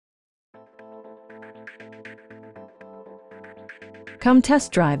Come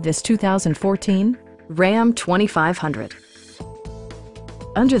test drive this 2014 Ram 2500.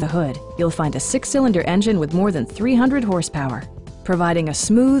 Under the hood, you'll find a 6-cylinder engine with more than 300 horsepower, providing a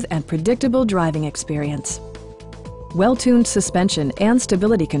smooth and predictable driving experience. Well-tuned suspension and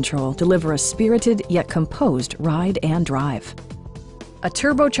stability control deliver a spirited yet composed ride and drive. A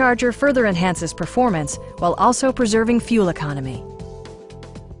turbocharger further enhances performance while also preserving fuel economy.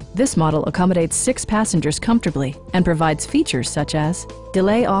 This model accommodates 6 passengers comfortably and provides features such as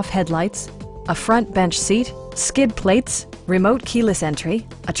delay-off headlights, a front bench seat, skid plates, remote keyless entry,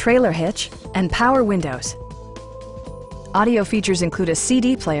 a trailer hitch, and power windows. Audio features include a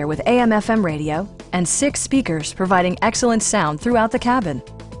CD player with AM/FM radio and 6 speakers providing excellent sound throughout the cabin.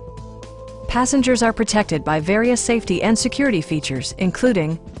 Passengers are protected by various safety and security features,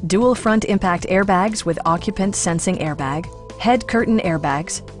 including dual front impact airbags with occupant sensing airbag, head curtain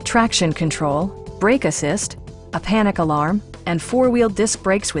airbags, traction control, brake assist, a panic alarm, and 4-wheel disc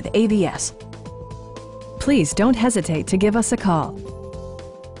brakes with ABS. Please don't hesitate to give us a call.